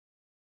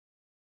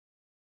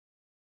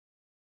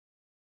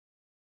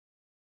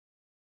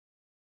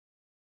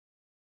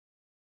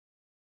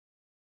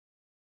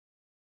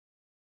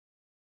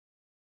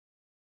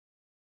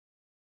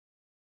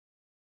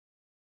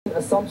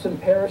Assumption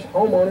Parish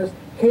homeowners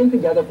came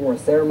together for a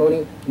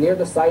ceremony near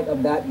the site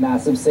of that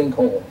massive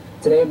sinkhole.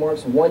 Today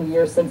marks 1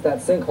 year since that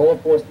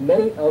sinkhole forced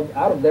many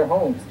out of their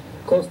homes.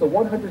 Close to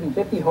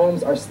 150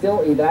 homes are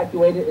still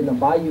evacuated in the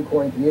Bayou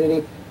Corn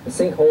community. The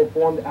sinkhole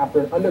formed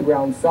after an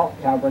underground salt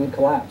cavern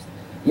collapsed.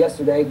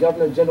 Yesterday,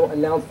 Governor Jindal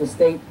announced the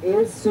state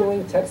is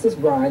suing Texas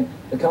Brine,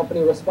 the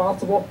company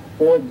responsible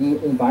for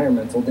the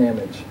environmental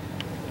damage.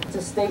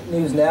 To state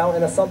news now.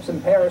 In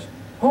Assumption Parish,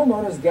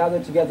 homeowners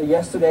gathered together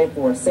yesterday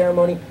for a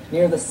ceremony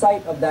near the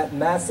site of that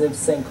massive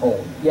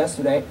sinkhole.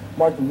 Yesterday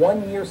marked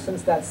 1 year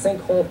since that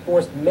sinkhole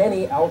forced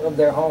many out of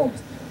their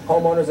homes.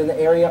 Homeowners in the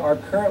area are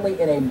currently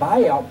in a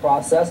buyout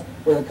process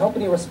with the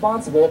company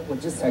responsible,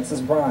 which is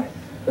Texas Brine.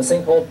 The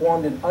sinkhole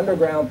formed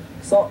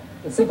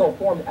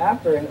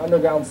after an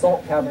underground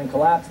salt cavern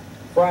collapsed.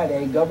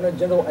 Friday, Governor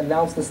Jindal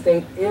announced the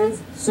state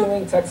is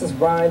suing Texas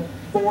Brine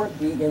for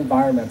the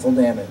environmental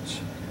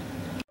damage.